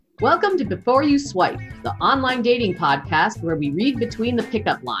Welcome to Before You Swipe, the online dating podcast where we read between the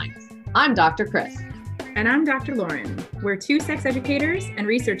pickup lines. I'm Dr. Chris. And I'm Dr. Lauren. We're two sex educators and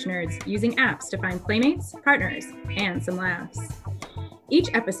research nerds using apps to find playmates, partners, and some laughs. Each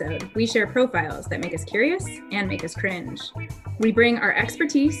episode, we share profiles that make us curious and make us cringe. We bring our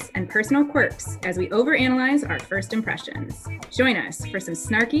expertise and personal quirks as we overanalyze our first impressions. Join us for some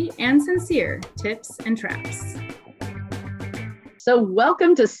snarky and sincere tips and traps. So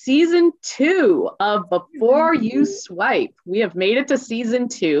welcome to season 2 of Before You Swipe. We have made it to season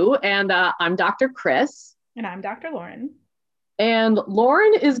 2, and I'm Dr. Chris. And I'm Dr. Lauren. And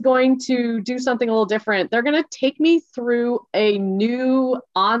Lauren is going to do something a little different. They're going to take me through a new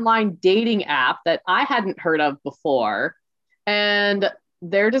online dating app that I hadn't heard of before. And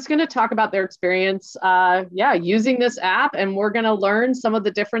they're just going to talk about their experience, using this app. And we're going to learn some of the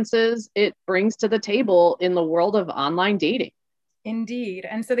differences it brings to the table in the world of online dating. Indeed.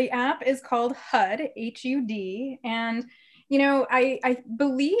 And so the app is called HUD, H-U-D. And, you know, I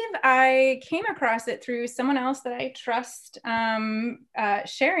believe I came across it through someone else that I trust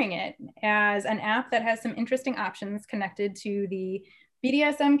sharing it as an app that has some interesting options connected to the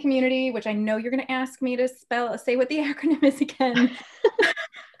BDSM community, which I know you're going to ask me to say what the acronym is again.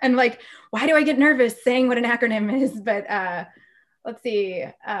 And like, why do I get nervous saying what an acronym is? But let's see.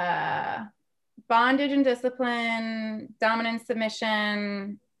 Bondage and discipline, dominance,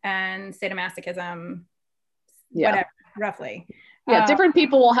 submission, and sadomasochism, whatever, roughly. Yeah, different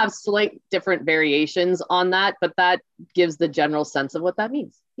people will have slight different variations on that, but that gives the general sense of what that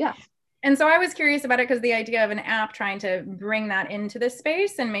means. Yeah. And so I was curious about it because the idea of an app trying to bring that into this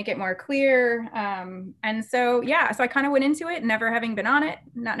space and make it more clear. So I kind of went into it, never having been on it,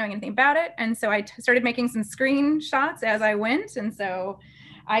 not knowing anything about it. And so I started making some screenshots as I went. And so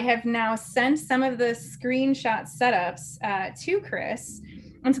I have now sent some of the screenshot setups to Chris.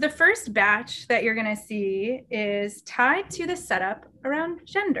 And so the first batch that you're going to see is tied to the setup around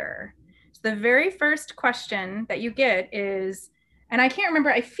gender. So the very first question that you get is, and I can't remember,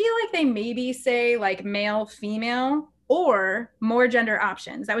 I feel like they maybe say like male, female, or more gender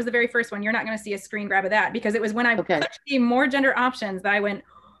options. That was the very first one. You're not going to see a screen grab of that because it was when I clicked the more gender options that I went,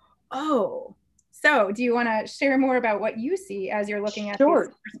 oh. So do you want to share more about what you see as you're looking at this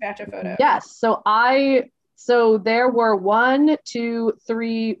first batch of photos? Yes. So there were 1, 2,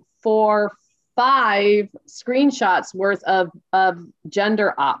 3, 4, 5 screenshots worth of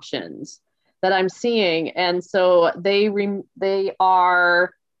gender options that I'm seeing. And so they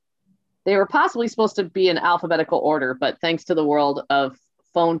were possibly supposed to be in alphabetical order, but thanks to the world of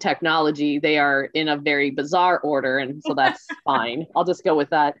phone technology, they are in a very bizarre order. And so that's fine. I'll just go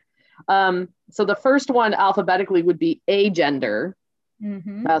with that. So the first one alphabetically would be agender.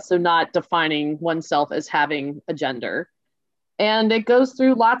 Mm-hmm. So not defining oneself as having a gender. And it goes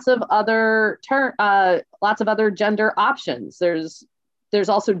through lots of other gender options. There's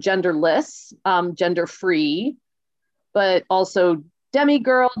also genderless, gender free, but also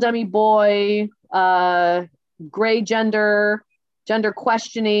demi-girl, demi-boy, gray gender, gender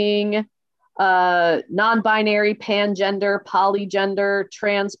questioning, non-binary, pangender, polygender,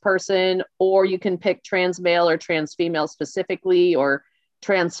 trans person, or you can pick trans male or trans female specifically, or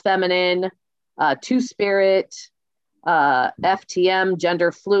trans feminine, two-spirit, FTM,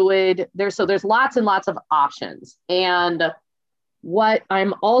 gender fluid. There's lots and lots of options. And what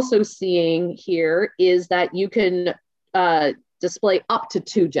I'm also seeing here is that you can display up to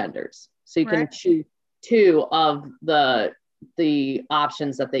 2 genders. So you can choose 2 of the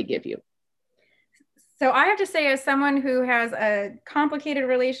options that they give you. So I have to say, as someone who has a complicated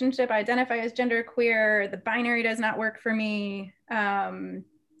relationship, I identify as genderqueer, the binary does not work for me,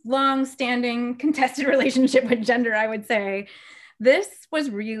 long-standing contested relationship with gender, I would say, this was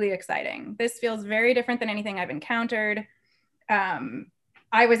really exciting. This feels very different than anything I've encountered.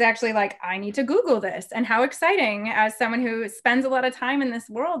 I was actually like, I need to Google this. And how exciting, as someone who spends a lot of time in this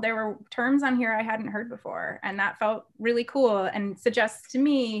world, there were terms on here I hadn't heard before. And that felt really cool and suggests to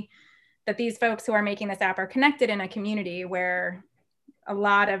me that these folks who are making this app are connected in a community where a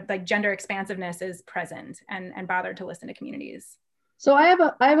lot of like gender expansiveness is present and bothered to listen to communities. So I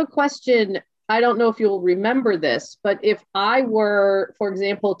have a question. I don't know if you'll remember this, but if I were, for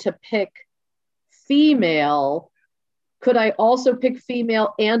example, to pick female, could I also pick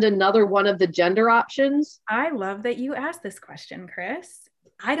female and another one of the gender options? I love that you asked this question, Chris.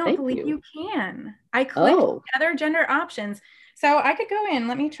 I don't believe you can. I clicked other gender options. So I could go in,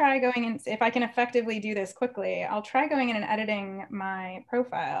 let me try going in, if I can effectively do this quickly. I'll try going in and editing my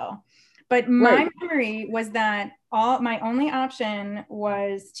profile. But my memory was that my only option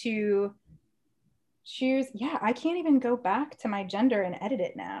was to choose, yeah, I can't even go back to my gender and edit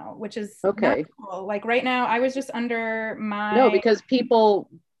it now, which is not Okay. cool. Like right now, I was just under No, my, because people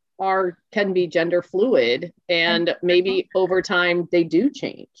can be gender fluid, and and maybe over time they do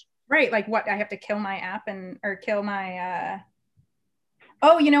change. right, like what, I have to kill my app or kill my,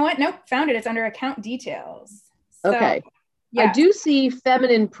 oh, you know what? Nope, found it. It's under account details. So Okay. I yeah. do see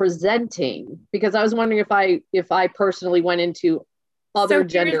feminine presenting, because I was wondering if I personally went into other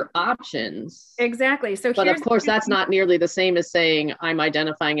gender options. Exactly. So But of here's course, that's not nearly the same as saying I'm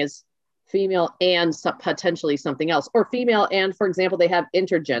identifying as female and potentially something else, or female and, for example, they have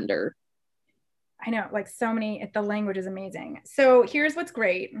intergender. I know, like so many, the language is amazing. So here's what's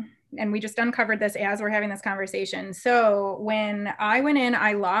great. And we just uncovered this as we're having this conversation. So when I went in,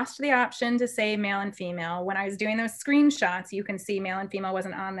 I lost the option to say male and female. When I was doing those screenshots, you can see male and female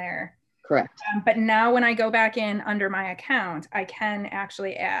wasn't on there. Correct. But now when I go back in under my account, I can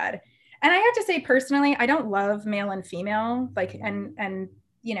actually add. And I have to say personally, I don't love male and female, like, and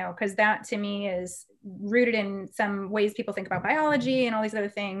you know, because that to me is rooted in some ways people think about biology and all these other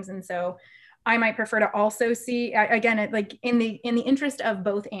things. And so I might prefer to also see, again, like in the interest of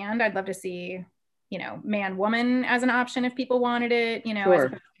both, and I'd love to see, you know, man woman as an option if people wanted it, you know, Sure. as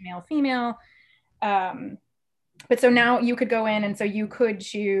opposed to male female. But so now you could go in and so you could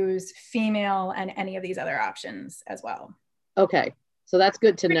choose female and any of these other options as well. Okay, so that's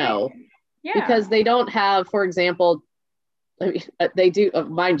good to know. Yeah. Because they don't have, for example, they do,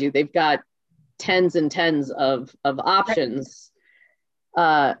 mind you, they've got tens and tens of options.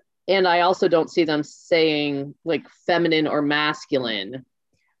 Right. And I also don't see them saying like feminine or masculine.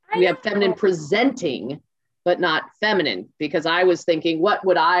 We have feminine presenting, but not feminine, because I was thinking, what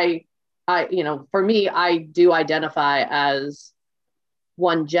would I, you know, for me, I do identify as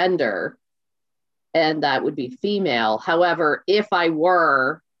one gender, and that would be female. However, if I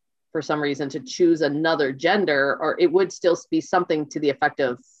were, for some reason, to choose another gender, or it would still be something to the effect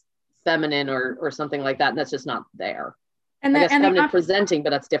of feminine or something like that, and that's just not there. And I guess feminine presenting, but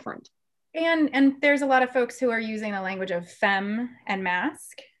that's different. And there's a lot of folks who are using the language of femme and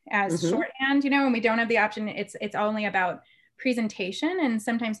masc as shorthand, you know, and we don't have the option. It's only about presentation, and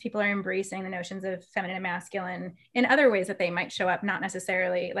sometimes people are embracing the notions of feminine and masculine in other ways that they might show up, not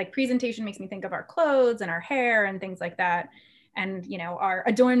necessarily like presentation makes me think of our clothes and our hair and things like that, and you know, our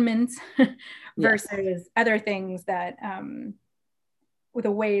adornments versus other things that with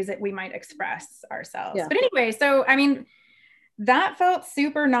the ways that we might express ourselves. But anyway, so I mean, that felt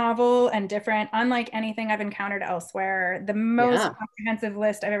super novel and different, unlike anything I've encountered elsewhere. The most comprehensive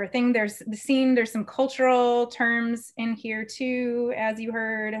list I've ever seen. There's some cultural terms in here too, as you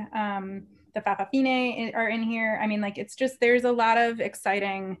heard. The Fa'afafine are in here. I mean, like, it's just, there's a lot of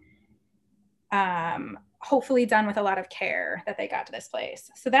exciting, hopefully done with a lot of care that they got to this place.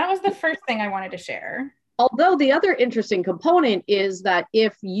 So that was the first thing I wanted to share. Although the other interesting component is that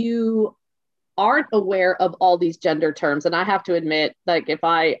if you aren't aware of all these gender terms, and I have to admit, like if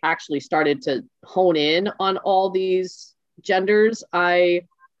I actually started to hone in on all these genders, I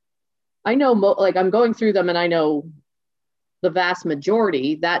know like I'm going through them and I know the vast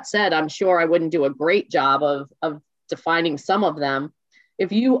majority. That said, I'm sure I wouldn't do a great job of defining some of them.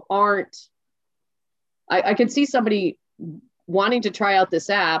 If you aren't, I can see somebody wanting to try out this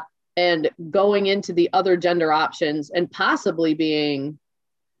app and going into the other gender options and possibly being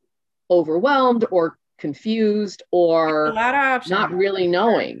overwhelmed or confused or not really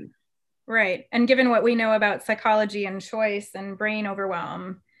knowing. Right. And given what we know about psychology and choice and brain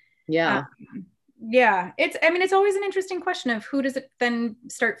overwhelm. Yeah. It's always an interesting question of who does it then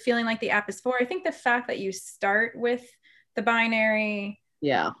start feeling like the app is for. I think the fact that you start with the binary.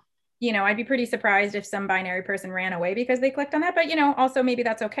 Yeah. You know, I'd be pretty surprised if some binary person ran away because they clicked on that. But, you know, also maybe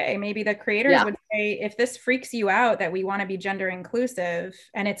that's okay. Maybe the creators would say, if this freaks you out that we want to be gender inclusive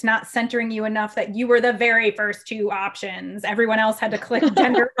and it's not centering you enough that you were the very first two options, everyone else had to click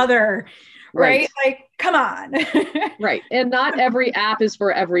gender other, right? Like, come on. Right. And not every app is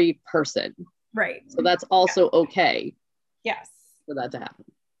for every person. Right. So that's also okay. Yes. For that to happen.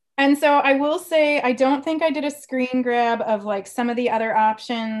 And so I will say, I don't think I did a screen grab of like some of the other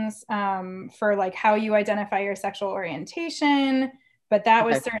options for like how you identify your sexual orientation, but that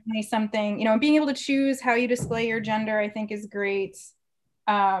was certainly something, you know, being able to choose how you display your gender, I think is great.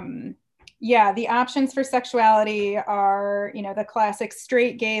 The options for sexuality are, you know, the classic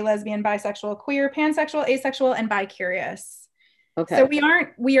straight, gay, lesbian, bisexual, queer, pansexual, asexual, and bi-curious. Okay. So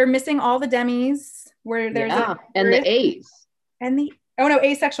we are missing all the demis where there's and the A's. And the oh no,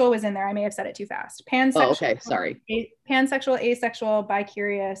 asexual was in there. I may have said it too fast. Pansexual. Oh, okay, sorry. Pansexual, asexual,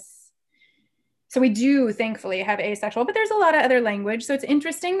 bi-curious. So we do thankfully have asexual, but there's a lot of other language. So it's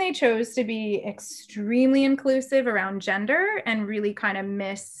interesting they chose to be extremely inclusive around gender and really kind of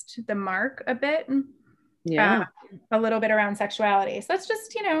missed the mark a bit. Yeah. A little bit around sexuality. So that's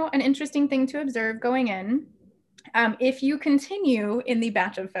just, an interesting thing to observe going in. If you continue in the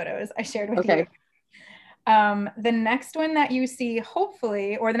batch of photos I shared with you, the next one that you see,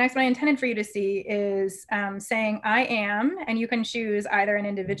 hopefully, or the next one I intended for you to see is saying I am, and you can choose either an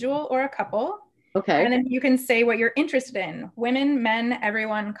individual or a couple. Okay. And then you can say what you're interested in: women, men,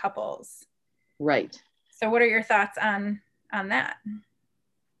 everyone, couples. Right. So what are your thoughts on that?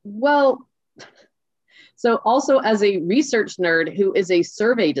 Well, so also as a research nerd who is a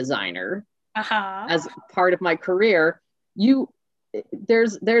survey designer, as part of my career,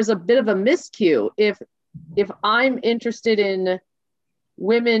 there's a bit of a miscue. If I'm interested in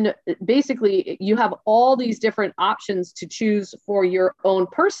women, basically you have all these different options to choose for your own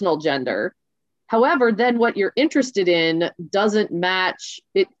personal gender. However, then what you're interested in doesn't match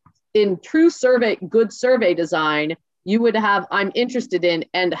it. In true good survey design, you would have I'm interested in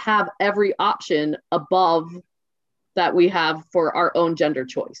and have every option above that we have for our own gender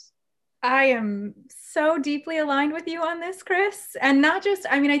choice. I am so deeply aligned with you on this, Chris. And not just,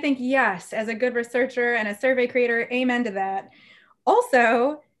 I think, yes, as a good researcher and a survey creator, amen to that.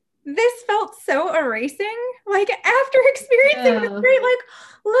 Also, this felt so erasing. Like after experiencing this great, like,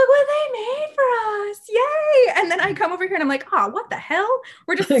 look what they made for us. Yay. And then I come over here and I'm like, what the hell?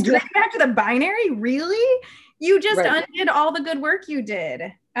 We're just straight back to the binary. Really? You just undid all the good work you did.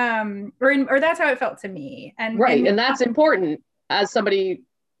 Or that's how it felt to me. And that's important as somebody,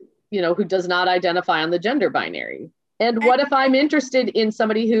 who does not identify on the gender binary. And what if I'm interested in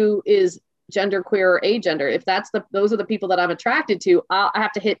somebody who is genderqueer or agender? If those are the people that I'm attracted to, I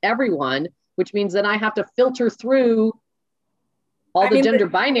have to hit everyone, which means then I have to filter through all the gender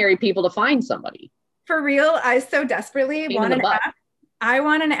binary people to find somebody. For real, I so desperately want an app. I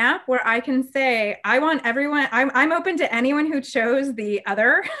want an app where I can say, I want everyone, I'm open to anyone who chose the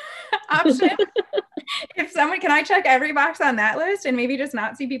other option. If someone, can I check every box on that list and maybe just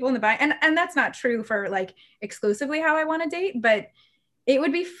not see people in the bi? And that's not true for like exclusively how I want to date, but it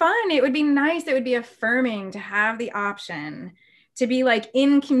would be fun. It would be nice. It would be affirming to have the option to be like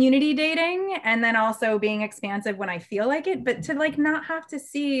in community dating and then also being expansive when I feel like it, but to like not have to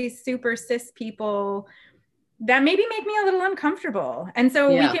see super cis people that maybe make me a little uncomfortable. And so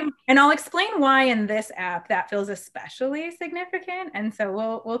we can, and I'll explain why in this app that feels especially significant. And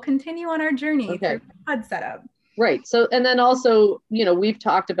so we'll continue on our journey through the HUD setup. Right. So, and then also, we've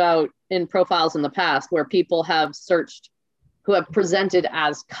talked about in profiles in the past where people have searched, who have presented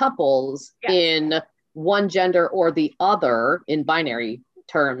as couples in one gender or the other in binary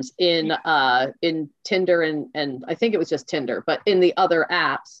terms in Tinder and I think it was just Tinder, but in the other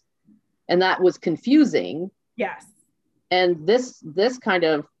apps. And that was confusing. Yes. And this kind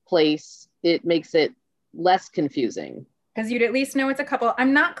of place, it makes it less confusing. Because you'd at least know it's a couple.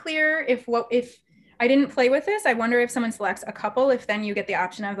 I'm not clear if I didn't play with this. I wonder if someone selects a couple, if then you get the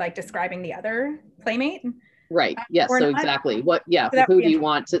option of like describing the other playmate. Right. Yes. So exactly. Who do you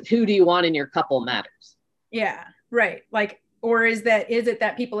want in your couple matters. Yeah. Right. Like, or is it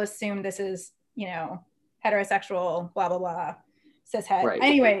that people assume this is, heterosexual, blah, blah, blah. Cishet. Right.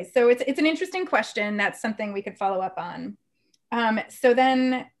 Anyway, so it's an interesting question. That's something we could follow up on. So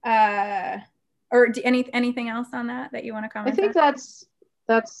then, anything else on that you want to comment? I think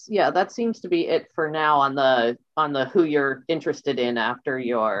that seems to be it for now on the who you're interested in after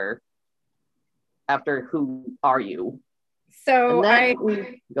who are you. So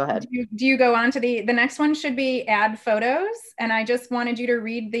go ahead. Do you go on to the next one? Should be add photos, and I just wanted you to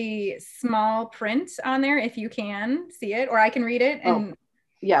read the small print on there if you can see it, or I can read it. And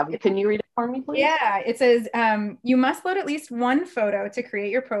can you read it for me, please? Yeah, it says you must load at least one photo to create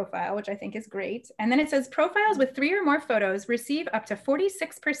your profile, which I think is great. And then it says profiles with 3 or more photos receive up to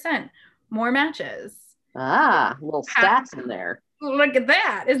 46% more matches. Little stats in there. Look at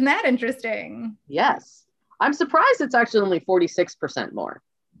that! Isn't that interesting? Yes. I'm surprised it's actually only 46% more.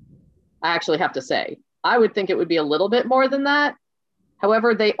 I actually have to say, I would think it would be a little bit more than that.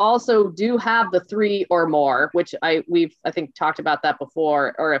 However, they also do have the 3 or more, which we've I think talked about that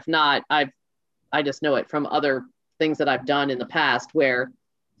before, or if not, I just know it from other things that I've done in the past where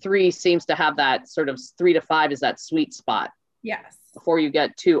 3 seems to have that sort of 3 to 5 is that sweet spot. Yes. Before you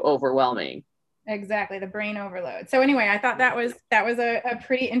get too overwhelming. Exactly, the brain overload. So anyway, I thought that was a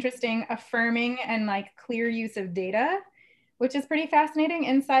pretty interesting, affirming and like clear use of data, which is pretty fascinating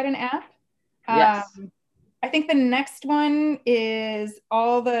inside an app. Yes. I think the next one is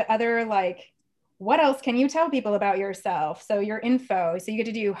all the other like, what else can you tell people about yourself? So your info. So you get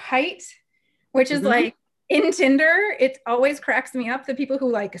to do height, which is Mhm. like in Tinder, it always cracks me up the people who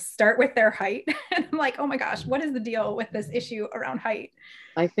like start with their height. And I'm like, oh my gosh, what is the deal with this issue around height?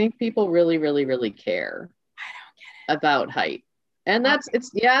 I think people really, really, really care about height. And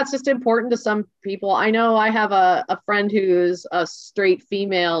it's just important to some people. I know I have a friend who's a straight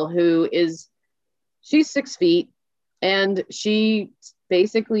female she's 6 feet, and she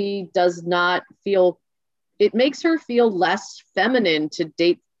basically does not feel, it makes her feel less feminine to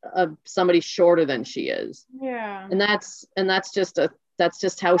date somebody shorter than she is. Yeah. And that's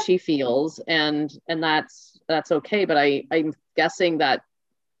just how she feels. And that's okay. But I'm guessing that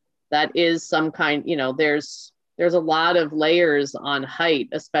is some kind, there's a lot of layers on height,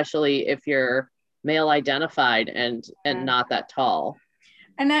 especially if you're male identified and not that tall.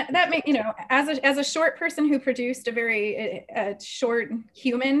 And that make, as a short person who produced a very short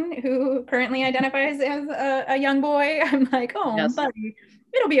human who currently identifies as a young boy, I'm like, oh, yes, buddy,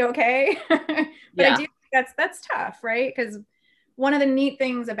 it'll be okay. But yeah. I do think that's tough, right? Because one of the neat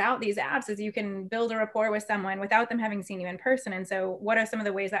things about these apps is you can build a rapport with someone without them having seen you in person. And so what are some of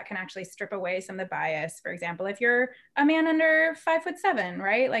the ways that can actually strip away some of the bias? For example, if you're a man under 5'7",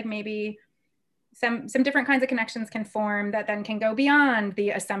 right? Like maybe some different kinds of connections can form that then can go beyond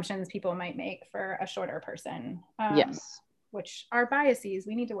the assumptions people might make for a shorter person. Yes. Which are biases.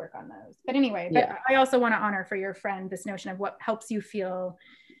 We need to work on those. But anyway, but I also want to honor for your friend this notion of what helps you feel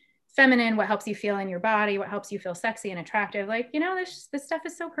feminine, what helps you feel in your body, what helps you feel sexy and attractive. Like, this stuff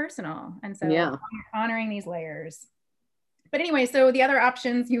is so personal. And so honoring these layers. But anyway, so the other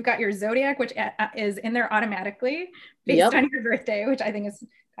options, you've got your zodiac, which is in there automatically based on your birthday, which I think is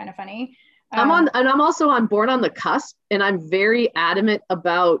kind of funny. I'm also on Born on the Cusp, and I'm very adamant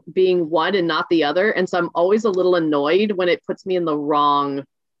about being one and not the other. And so I'm always a little annoyed when it puts me in the wrong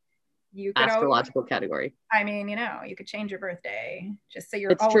astrological category. I mean, you could change your birthday just so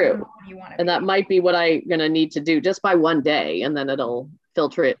you're it's true. You want to and that might be what I'm going to need to do just by one day, and then it'll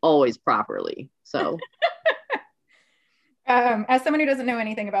filter it always properly. So as someone who doesn't know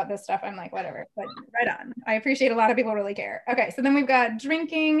anything about this stuff, I'm like, whatever, but right on. I appreciate a lot of people really care. Okay, so then we've got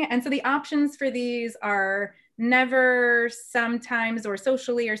drinking. And so the options for these are never, sometimes, or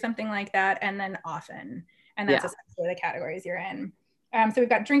socially, or something like that, and then often. And that's essentially the categories you're in. So we've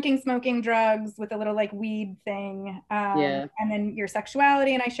got drinking, smoking, drugs with a little like weed thing. And then your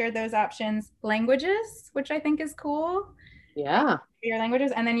sexuality, and I shared those options. Languages, which I think is cool. Yeah. Your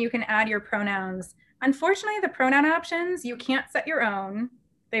languages, and then you can add your pronouns. Unfortunately, the pronoun options, you can't set your own.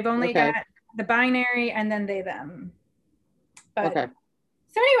 They've only got the binary and then they, them. But,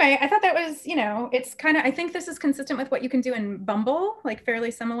 so anyway, I thought that was, it's kind of, I think this is consistent with what you can do in Bumble, like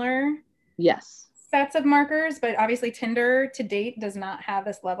fairly similar. Yes. Sets of markers, but obviously Tinder to date does not have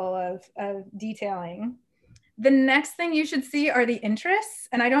this level of detailing. The next thing you should see are the interests.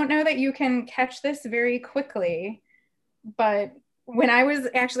 And I don't know that you can catch this very quickly, but when I was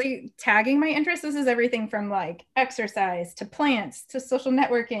actually tagging my interests, this is everything from like exercise to plants to social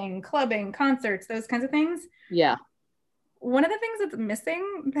networking, clubbing, concerts, those kinds of things. Yeah. One of the things that's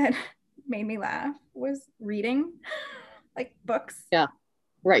missing that made me laugh was reading, like books. Yeah,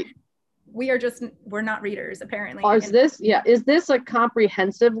 right. We're not readers, apparently. Is this a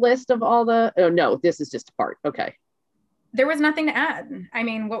comprehensive list of all the, oh no, this is just a part. Okay. There was nothing to add. I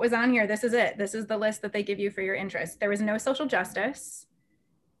mean, what was on here? This is it. This is the list that they give you for your interest. There was no social justice.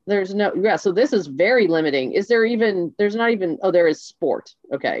 There's no, so this is very limiting. There is sport.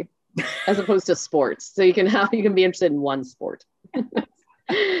 Okay. As opposed to sports. So you can be interested in one sport.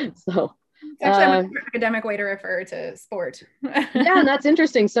 So. It's actually a more academic way to refer to sport. Yeah, and that's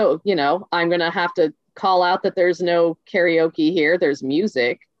interesting. So, I'm going to have to call out that there's no karaoke here. There's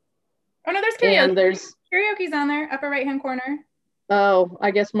music. Oh, no, there's karaoke. And there's karaoke's on there, upper right-hand corner. Oh,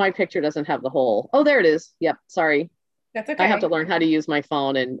 I guess my picture doesn't have the whole. Oh, there it is. Yep. Sorry. That's okay. I have to learn how to use my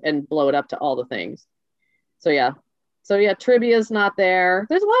phone and blow it up to all the things. So yeah, trivia is not there.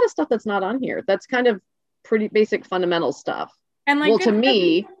 There's a lot of stuff that's not on here. That's kind of pretty basic fundamental stuff. And like to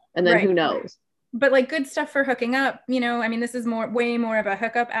me, and then who knows? But like good stuff for hooking up, I mean, this is way more of a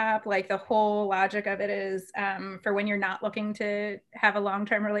hookup app. Like the whole logic of it is for when you're not looking to have a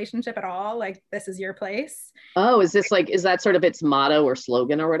long-term relationship at all, like this is your place. Oh, is that sort of its motto or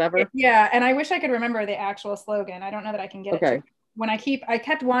slogan or whatever? Yeah. And I wish I could remember the actual slogan. I don't know that I can get it. To, when I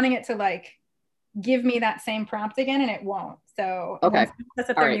kept wanting it to like, give me that same prompt again and it won't. So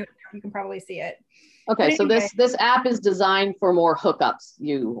you can probably see it. Okay. So this app is designed for more hookups,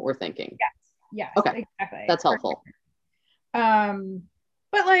 you were thinking. Yeah. Yes. Okay. Exactly. That's helpful.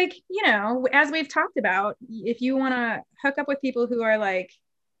 But like, as we've talked about, if you want to hook up with people who are like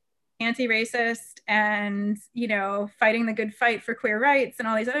anti-racist and, you know, fighting the good fight for queer rights and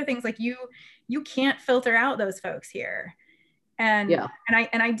all these other things, like you can't filter out those folks here. And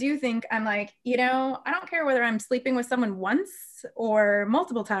I do think, I'm like, you know, I don't care whether I'm sleeping with someone once or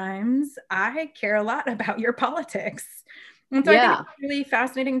multiple times. I care a lot about your politics. And so I think it's a really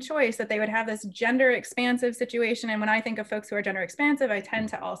fascinating choice that they would have this gender expansive situation. And when I think of folks who are gender expansive, I tend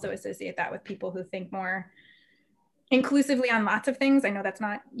to also associate that with people who think more inclusively on lots of things. I know that's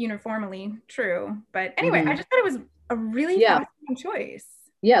not uniformly true, but anyway, I just thought it was a really fascinating choice.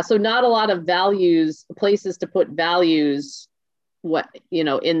 Yeah. So not a lot of places to put values, what, you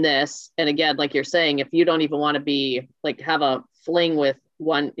know, in this. And again, like you're saying, if you don't even want to be like, have a fling with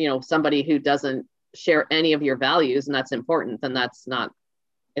one, you know, somebody who doesn't share any of your values, and that's important, then it's not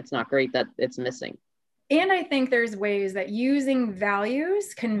great that it's missing. And I think there's ways that using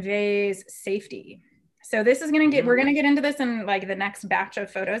values conveys safety. So this is we're going to get into this in like the next batch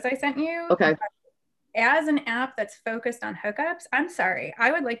of photos I sent you. Okay. As an app that's focused on hookups, I'm sorry,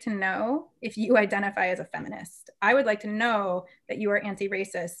 I would like to know if you identify as a feminist. I would like to know that you are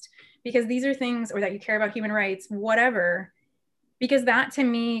anti-racist, because these are things, or that you care about human rights, whatever, because that to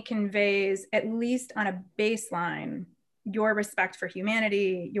me conveys, at least on a baseline, your respect for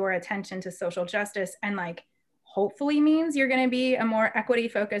humanity, your attention to social justice, and like hopefully means you're going to be a more equity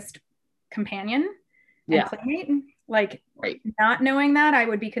focused companion and playmate. Like, not knowing that, I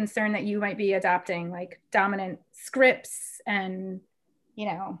would be concerned that you might be adopting like dominant scripts and, you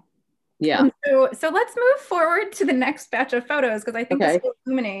know. And so let's move forward to the next batch of photos, because I think this will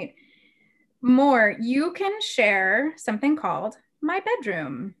illuminate more. You can share something called My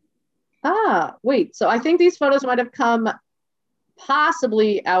Bedroom. Wait, so I think these photos might have come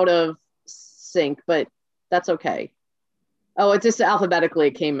possibly out of sync, but that's okay. Oh, it's just alphabetically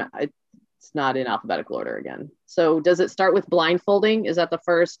it came. It's not in alphabetical order again. So does it start with blindfolding? Is that the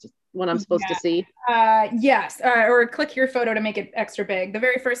first one I'm supposed to see? Yes, or click your photo to make it extra big. The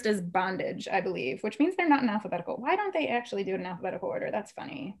very first is bondage, I believe, which means they're not in alphabetical. Why don't they actually do it in alphabetical order? That's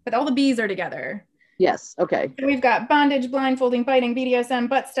funny. But all the B's are together. Yes, okay. So we've got bondage, blindfolding, biting, BDSM,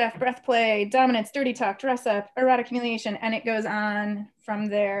 butt stuff, breath play, dominance, dirty talk, dress up, erotic humiliation, and it goes on from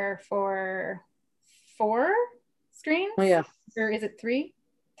there for 4 screens? Oh yeah. Or is it 3?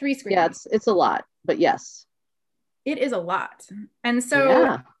 3 screens. Yeah, it's a lot, but yes. It is a lot. And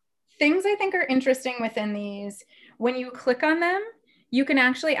so things I think are interesting within these, when you click on them, you can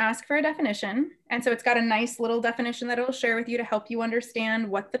actually ask for a definition. And so it's got a nice little definition that it'll share with you to help you understand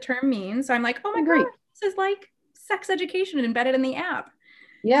what the term means. So I'm like, oh my God, this is like sex education embedded in the app.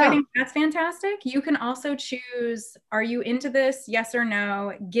 Yeah. So I think that's fantastic. You can also choose, are you into this? Yes or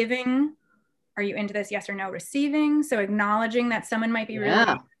no. Giving, are you into this? Yes or no. Receiving. So acknowledging that someone might be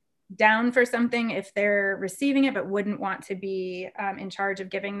really down for something if they're receiving it, but wouldn't want to be in charge of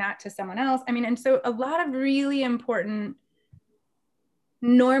giving that to someone else. I mean, and so a lot of really important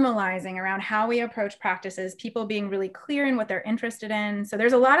normalizing around how we approach practices, people being really clear in what they're interested in. So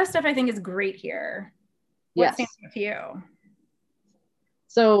there's a lot of stuff I think is great here. What stands out to you?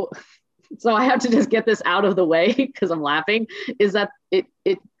 So I have to just get this out of the way because I'm laughing, is that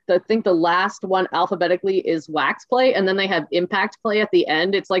I think the last one alphabetically is wax play, and then they have impact play at the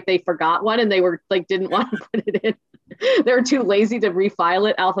end. It's like they forgot one and they were like, didn't want to put it in. They were too lazy to refile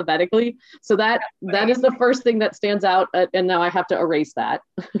it alphabetically. So that is the first thing that stands out. And now I have to erase that.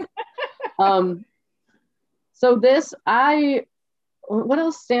 So what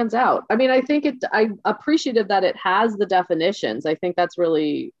else stands out? I mean, I think I appreciated that it has the definitions. I think that's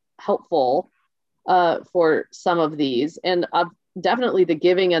really helpful for some of these. And definitely the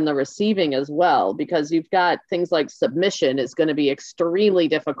giving and the receiving as well, because you've got things like submission is going to be extremely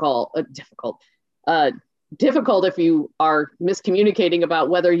difficult if you are miscommunicating about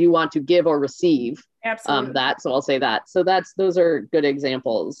whether you want to give or receive. Absolutely. So I'll say that. So those are good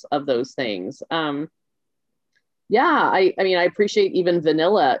examples of those things. I mean, I appreciate even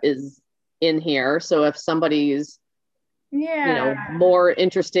vanilla is in here. So if somebody's, more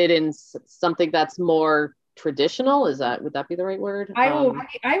interested in something that's more traditional, would that be the right word?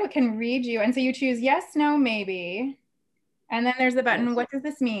 I can read you. And so you choose yes, no, maybe. And then there's the button, what does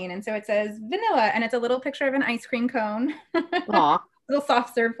this mean? And so it says vanilla, and it's a little picture of an ice cream cone. Little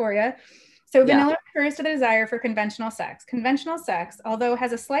soft serve for you. So vanilla refers to the desire for conventional sex. Conventional sex, although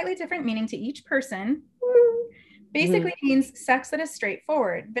has a slightly different meaning to each person, basically means sex that is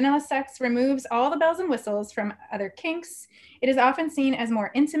straightforward. Vanilla sex removes all the bells and whistles from other kinks. It is often seen as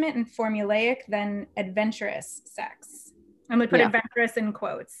more intimate and formulaic than adventurous sex. I'm going to put adventurous in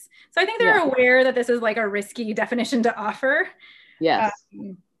quotes. So I think they're aware that this is like a risky definition to offer. Yes.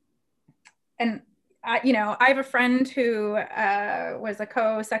 And I have a friend who was a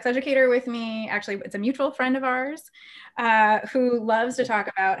co-sex educator with me. Actually, it's a mutual friend of ours who loves to talk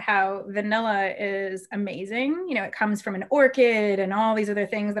about how vanilla is amazing. It comes from an orchid and all these other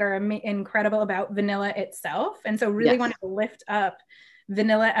things that are incredible about vanilla itself. And so really wanted to lift up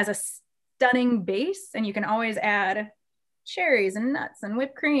vanilla as a stunning base. And you can always add cherries and nuts and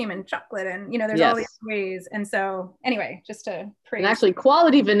whipped cream and chocolate, and there's all these ways. And so anyway, just to praise. And actually,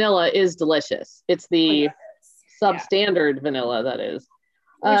 quality vanilla is delicious. It's the substandard vanilla that is.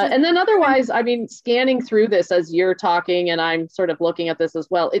 And then otherwise, I mean, scanning through this as you're talking and I'm sort of looking at this as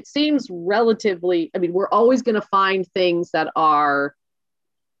well, it seems relatively, I mean, we're always going to find things that are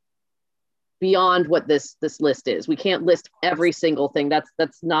beyond what this list is. We can't list every single thing.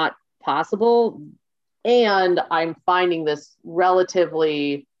 That's not possible. And I'm finding this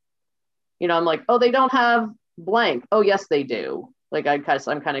relatively, I'm like, oh, they don't have blank. Oh, yes, they do. Like I'm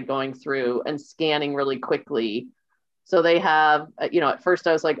kind of going through and scanning really quickly. So they have, at first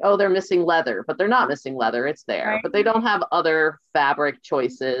I was like, oh, they're missing leather, but they're not missing leather. It's there, right. But they don't have other fabric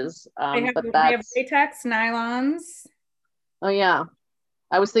choices. They have latex, nylons. Oh yeah.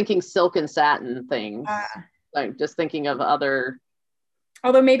 I was thinking silk and satin things. Like just thinking of other.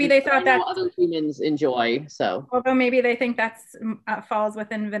 Although maybe they thought that other humans enjoy. So. Although maybe they think that's falls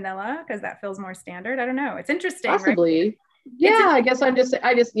within vanilla because that feels more standard. I don't know. It's interesting. Possibly. Right? Yeah, I guess I just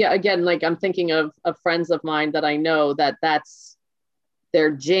again, like I'm thinking of friends of mine that I know that's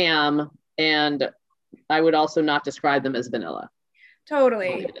their jam, and I would also not describe them as vanilla.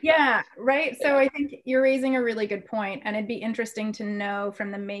 Totally. Yeah, right. So I think you're raising a really good point, and it'd be interesting to know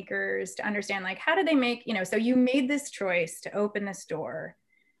from the makers to understand, like, how did they make, so you made this choice to open this door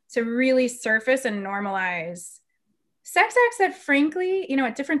to really surface and normalize sex acts that, frankly,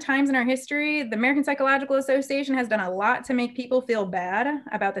 at different times in our history, the American Psychological Association has done a lot to make people feel bad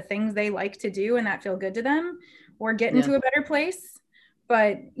about the things they like to do and that feel good to them or get into a better place.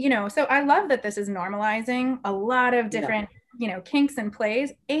 But, so I love that this is normalizing a lot of different, kinks and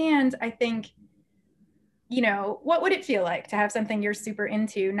plays. And I think, what would it feel like to have something you're super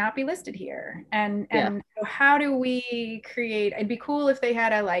into not be listed here? And so how do we create, it'd be cool if they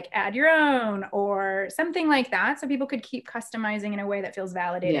had a like add your own or something like that, so people could keep customizing in a way that feels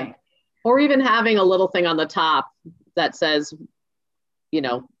validating. Yeah. Or even having a little thing on the top that says,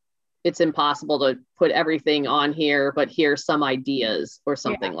 it's impossible to put everything on here, but here's some ideas or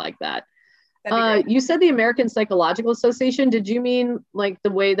something like that. You said the American Psychological Association. Did you mean like the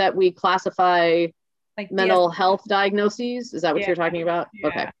way that we classify like mental health diagnoses? Is that what you're talking about? Yeah.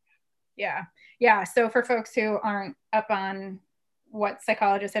 Okay. Yeah. So for folks who aren't up on what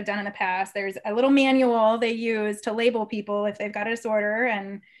psychologists have done in the past, there's a little manual they use to label people if they've got a disorder.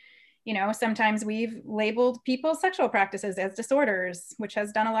 And, sometimes we've labeled people's sexual practices as disorders, which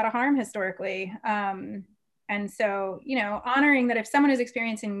has done a lot of harm historically. And so, honoring that if someone is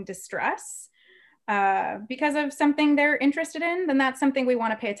experiencing distress, because of something they're interested in, then that's something we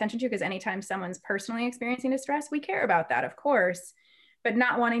want to pay attention to, because anytime someone's personally experiencing distress, we care about that, of course, but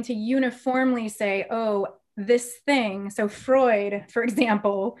not wanting to uniformly say, oh, this thing. So Freud, for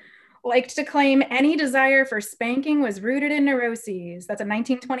example, liked to claim any desire for spanking was rooted in neuroses. That's a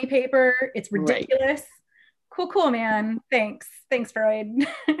 1920 paper. It's ridiculous. Right. Cool, man. Thanks, Freud.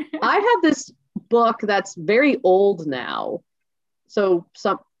 I have this book that's very old now. So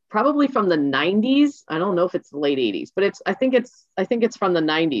probably from the 90s. I don't know if it's the late 80s, but I think it's from the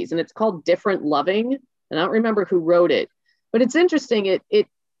 90s, and it's called Different Loving. And I don't remember who wrote it, but it's interesting.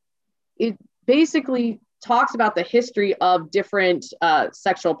 It basically talks about the history of different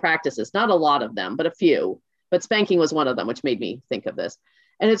sexual practices, not a lot of them, but a few, but spanking was one of them, which made me think of this.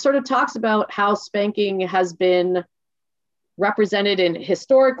 And it sort of talks about how spanking has been represented in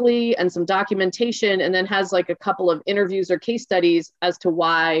historically and some documentation, and then has like a couple of interviews or case studies as to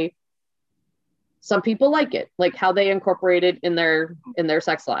why some people like it, like how they incorporate it in their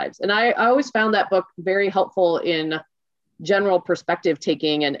sex lives. And I always found that book very helpful in general perspective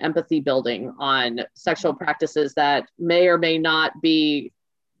taking and empathy building on sexual practices that may or may not be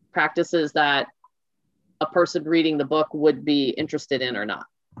practices that a person reading the book would be interested in or not.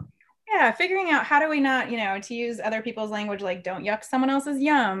 Yeah, figuring out how do we not, to use other people's language, like don't yuck someone else's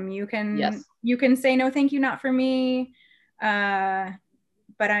yum. You can say no, thank you, not for me.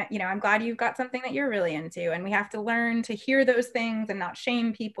 But I'm glad you've got something that you're really into, and we have to learn to hear those things and not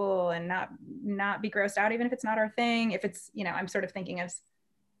shame people and not be grossed out, even if it's not our thing. If it's, I'm sort of thinking of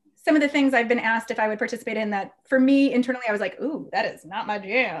some of the things I've been asked if I would participate in that for me internally, I was like, ooh, that is not my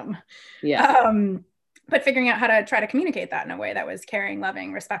jam. Yeah. But figuring out how to try to communicate that in a way that was caring,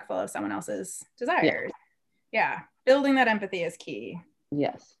 loving, respectful of someone else's desires. Yeah. Building that empathy is key.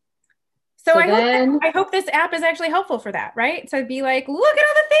 Yes. So I hope this app is actually helpful for that, right? So be like, look at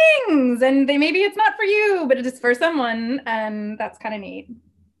all the things, and maybe it's not for you, but it is for someone, and that's kind of neat.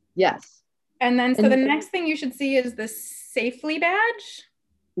 Yes. And then, so the next thing you should see is the Safely badge.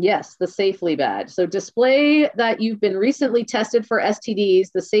 Yes, the Safely badge. So display that you've been recently tested for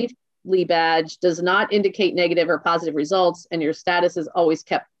STDs. The Safely badge does not indicate negative or positive results, and your status is always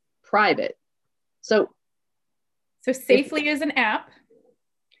kept private. So Safely is an app.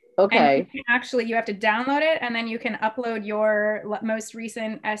 Okay. And you have to download it, and then you can upload your most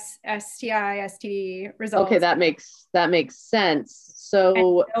recent STI, STD results. Okay, that makes sense.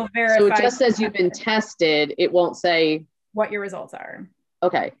 So it just says you've been tested. It won't say what your results are.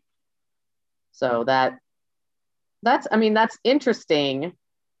 Okay. So that's interesting.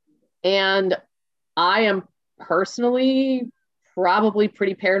 And I am personally probably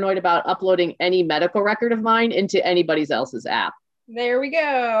pretty paranoid about uploading any medical record of mine into anybody else's app. There we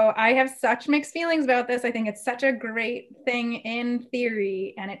go. I have such mixed feelings about this. I think it's such a great thing in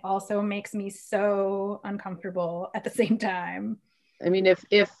theory, and it also makes me so uncomfortable at the same time. I mean,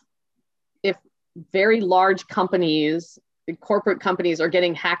 if very large companies, corporate companies are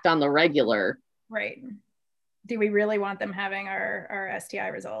getting hacked on the regular. Right. Do we really want them having our STI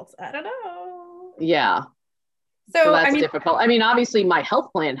results? I don't know. Yeah. So that's difficult. I mean, obviously my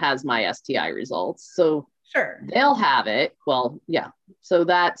health plan has my STI results, so sure, they'll have it. Well, yeah. So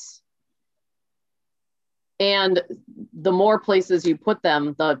and the more places you put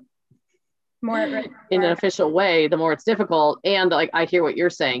them, the more in an official way, the more it's difficult. And like, I hear what you're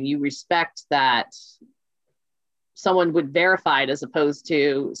saying. You respect that someone would verify it as opposed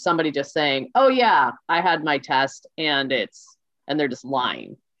to somebody just saying, oh yeah, I had my test and they're just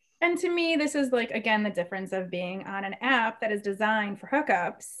lying. And to me, this is like, again, the difference of being on an app that is designed for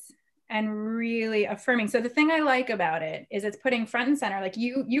hookups and really affirming. So the thing I like about it is it's putting front and center, like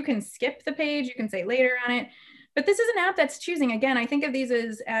you can skip the page, you can say later on it, but this is an app that's choosing, again, I think of these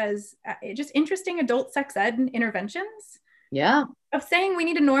as just interesting adult sex ed interventions. Yeah. Of saying we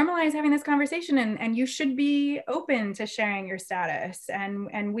need to normalize having this conversation, and you should be open to sharing your status,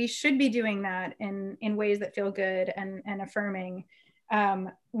 and we should be doing that in ways that feel good and affirming.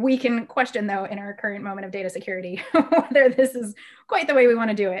 We can question, though, in our current moment of data security, whether this is quite the way we want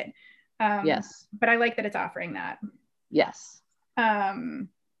to do it. Yes. But I like that it's offering that. Yes.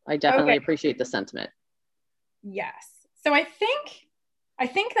 I definitely appreciate the sentiment. Yes. So I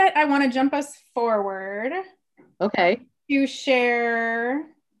think that I want to jump us forward. Okay. To share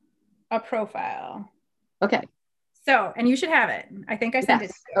a profile. Okay. So, and you should have it. I think I sent it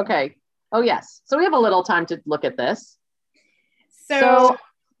to you. Okay. Oh, yes. So we have a little time to look at this. So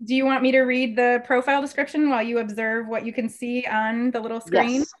do you want me to read the profile description while you observe what you can see on the little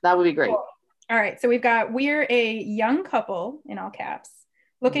screen? Yes, that would be great. Cool. All right. So we're a young couple, in all caps,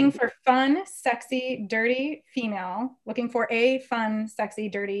 looking for fun, sexy, dirty female, looking for a fun, sexy,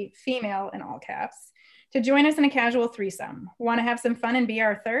 dirty female, in all caps, to join us in a casual threesome. Want to have some fun and be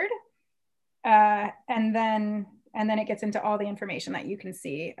our third? And then it gets into all the information that you can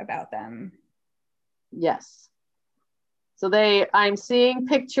see about them. Yes. So I'm seeing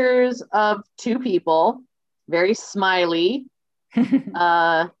pictures of two people, very smiley.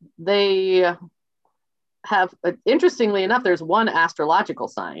 They have, interestingly enough, there's one astrological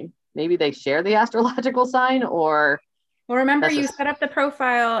sign. Maybe they share the astrological sign, or. Well, remember you set up the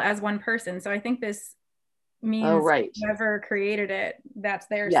profile as one person. So I think this means whoever created it, that's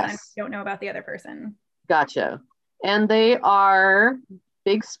their sign. You don't know about the other person. Gotcha. And they are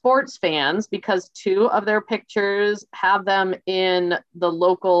big sports fans because two of their pictures have them in the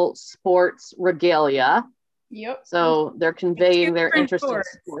local sports regalia. Yep. So they're conveying their interest in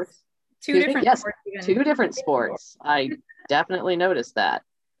sports. Two different sports. I definitely noticed that.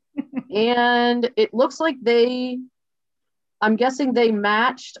 And it looks like I'm guessing they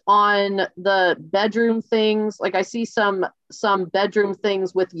matched on the bedroom things. Like I see some bedroom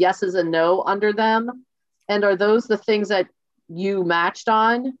things with yeses and no under them. And are those the things that you matched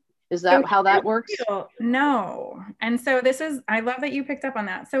on? Is that how that works? No. And so I love that you picked up on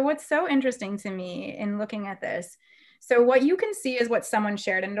that. So what's so interesting to me in looking at this, so what you can see is what someone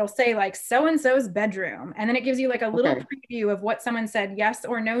shared, and it'll say like so-and-so's bedroom. And then it gives you like a little preview of what someone said yes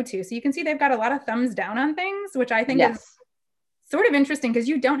or no to. So you can see they've got a lot of thumbs down on things, which I think is sort of interesting because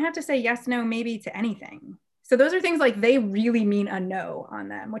you don't have to say yes, no, maybe to anything. So those are things like they really mean a no on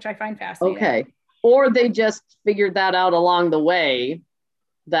them, which I find fascinating. Okay. Or they just figured that out along the way,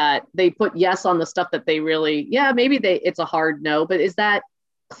 that they put yes on the stuff that they really, maybe it's a hard no, but is that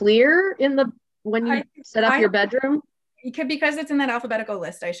clear when you set up your bedroom? Because it's in that alphabetical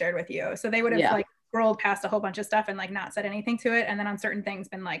list I shared with you. So they would have like scrolled past a whole bunch of stuff and like not said anything to it. And then on certain things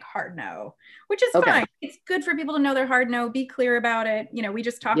been like hard no, which is fine. It's good for people to know their hard no, be clear about it. You know, we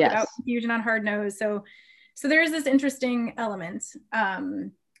just talked about confusion on hard no's. So there's this interesting element.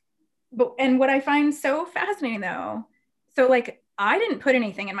 And what I find so fascinating though, so like I didn't put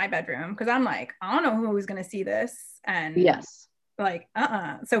anything in my bedroom because I'm like, I don't know who's going to see this. And like,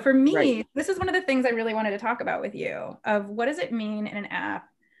 So for me, this is one of the things I really wanted to talk about with you of what does it mean in an app?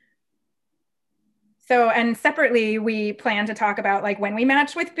 So, and separately, we plan to talk about like when we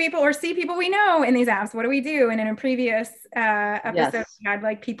match with people or see people we know in these apps, what do we do? And in a previous episode, we had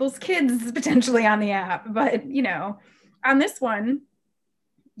like people's kids potentially on the app. But, you know, on this one,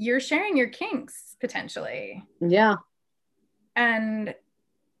 you're sharing your kinks potentially. Yeah. And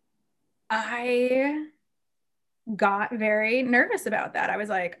I got very nervous about that. I was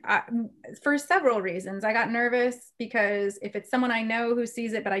like, for several reasons. I got nervous because if it's someone I know who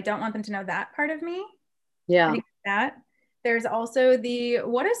sees it, but I don't want them to know that part of me. Yeah. I think that. There's also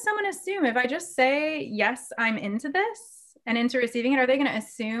what does someone assume? If I just say, yes, I'm into this and into receiving it, are they going to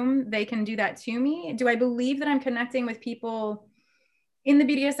assume they can do that to me? Do I believe that I'm connecting with people in the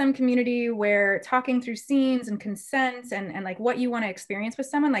BDSM community where talking through scenes and consent and like what you want to experience with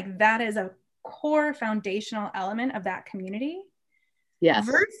someone, like that is a core foundational element of that community? Yes.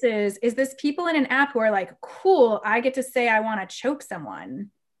 Versus, is this people in an app who are like, cool, I get to say I want to choke someone.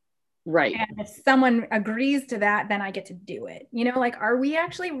 Right. And if someone agrees to that, then I get to do it. You know, like, are we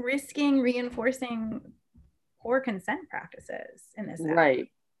actually risking reinforcing poor consent practices in this app? Right.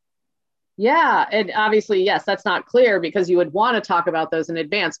 Yeah. And obviously, yes, that's not clear because you would want to talk about those in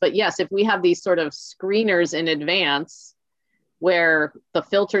advance. But yes, if we have these sort of screeners in advance where the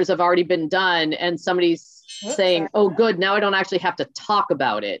filters have already been done and somebody's saying, oh, good, now I don't actually have to talk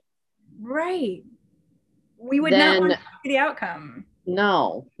about it. Right. We would not want to see the outcome.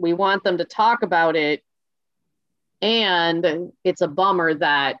 No, we want them to talk about it. And it's a bummer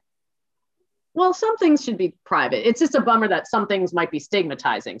that, well, some things should be private. It's just a bummer that some things might be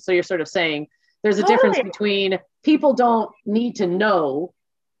stigmatizing. So you're sort of saying there's a difference between people don't need to know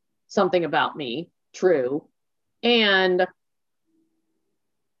something about me, true. And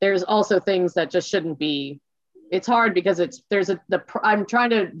there's also things that just shouldn't be. It's hard because I'm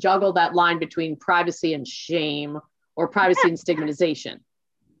trying to juggle that line between privacy and shame or privacy and stigmatization.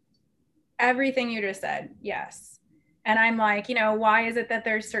 Everything you just said, yes. And I'm like, you know, why is it that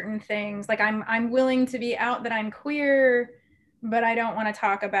there's certain things like I'm willing to be out that I'm queer, but I don't want to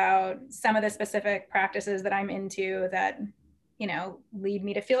talk about some of the specific practices that I'm into that, you know, lead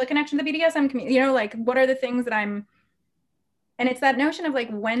me to feel a connection to the BDSM community. You know, like what are the things that and it's that notion of like,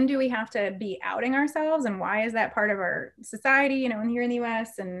 when do we have to be outing ourselves and why is that part of our society, you know, and here in the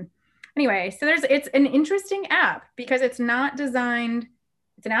US. And anyway, so it's an interesting app because it's an app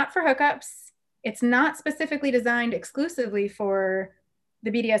for hookups. It's not specifically designed exclusively for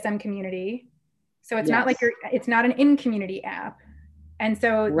the BDSM community. So it's not like it's not an in-community app. And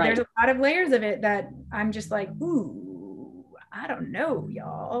so there's a lot of layers of it that I'm just like, ooh, I don't know,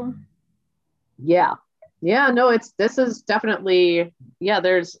 y'all. Yeah. Yeah, no, this is definitely,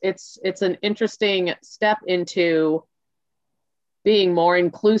 it's an interesting step into being more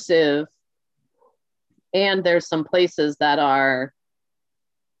inclusive. And there's some places that are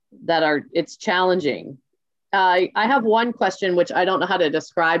it's challenging. I have one question, which I don't know how to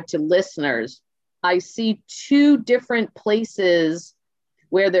describe to listeners. I see two different places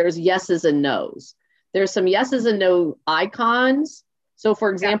where there's yeses and nos. There's some yeses and no icons. So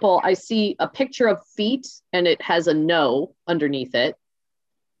for example, I see a picture of feet and it has a no underneath it.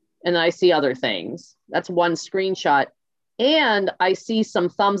 And I see other things. That's one screenshot. And I see some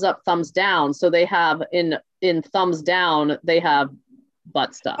thumbs up, thumbs down. So they have in thumbs down, they have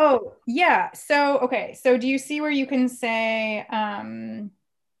butt stuff. Oh, yeah. So, okay. So do you see where you can say,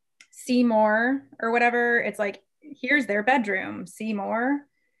 see more or whatever? It's like, here's their bedroom, see more.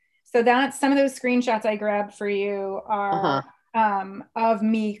 So that's some of those screenshots I grabbed for you are of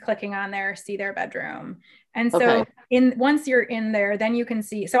me clicking on there, see their bedroom. And so once you're in there, then you can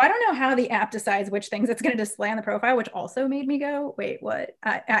see. So I don't know how the app decides which things it's going to display on the profile, which also made me go, wait, what?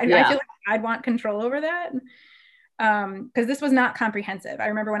 I feel like I'd want control over that. Because this was not comprehensive. I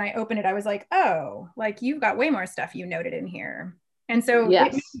remember when I opened it, I was like, oh, like you've got way more stuff you noted in here. And so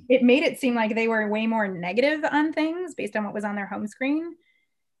it made it seem like they were way more negative on things based on what was on their home screen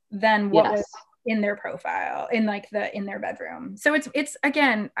than what was in their profile, in their bedroom. So it's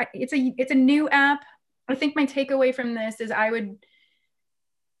again, it's a new app. I think my takeaway from this is I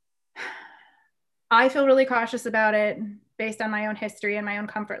feel really cautious about it based on my own history and my own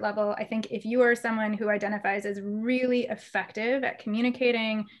comfort level, I think if you are someone who identifies as really effective at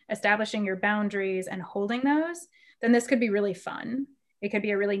communicating, establishing your boundaries and holding those, then this could be really fun. It could be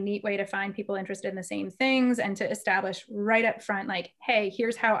a really neat way to find people interested in the same things and to establish right up front, like, hey,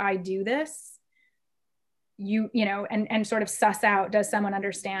 here's how I do this. You know, and sort of suss out, does someone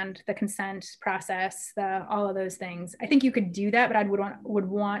understand the consent process, all of those things. I think you could do that, but I would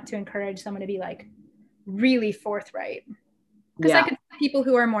want to encourage someone to be like really forthright. Because I could see people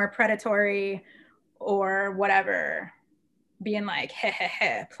who are more predatory or whatever being like,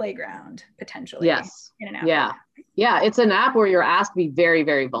 playground potentially. Yes. In an app. Yeah. Yeah. It's an app where you're asked to be very,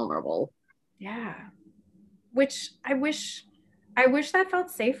 very vulnerable. Yeah. Which I wish that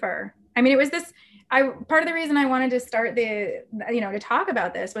felt safer. I mean, it was this, part of the reason I wanted to start to talk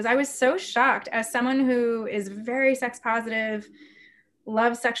about this was I was so shocked as someone who is very sex positive,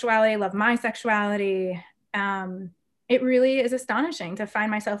 loves sexuality, love my sexuality. It really is astonishing to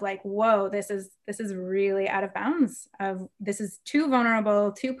find myself like, whoa, this is really out of bounds. This is too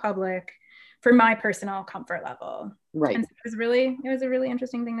vulnerable, too public for my personal comfort level. Right. And so it was a really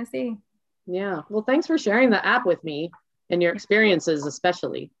interesting thing to see. Yeah. Well, thanks for sharing the app with me and your experiences,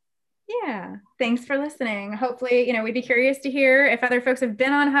 especially. Yeah. Thanks for listening. Hopefully, we'd be curious to hear if other folks have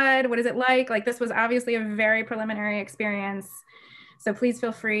been on HUD. What is it like? Like, this was obviously a very preliminary experience. So please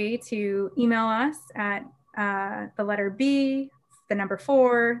feel free to email us at the letter B, the number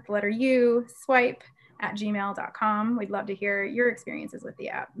 4, the letter U, swipe@gmail.com. We'd love to hear your experiences with the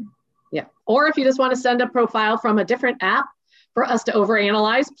app. Yeah. Or if you just want to send a profile from a different app for us to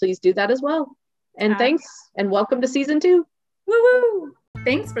overanalyze, please do that as well. And thanks, and welcome to season 2. Woo-woo!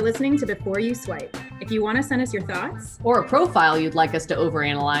 Thanks for listening to Before You Swipe. If you want to send us your thoughts or a profile you'd like us to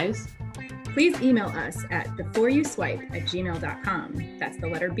overanalyze, please email us at beforeyouswipe@gmail.com. That's the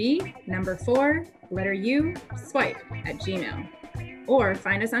letter B, number 4, letter U, swipe@gmail. Or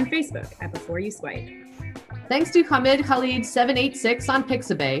find us on Facebook at Before You Swipe. Thanks to Hamid Khalid 786 on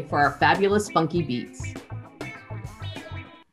Pixabay for our fabulous funky beats.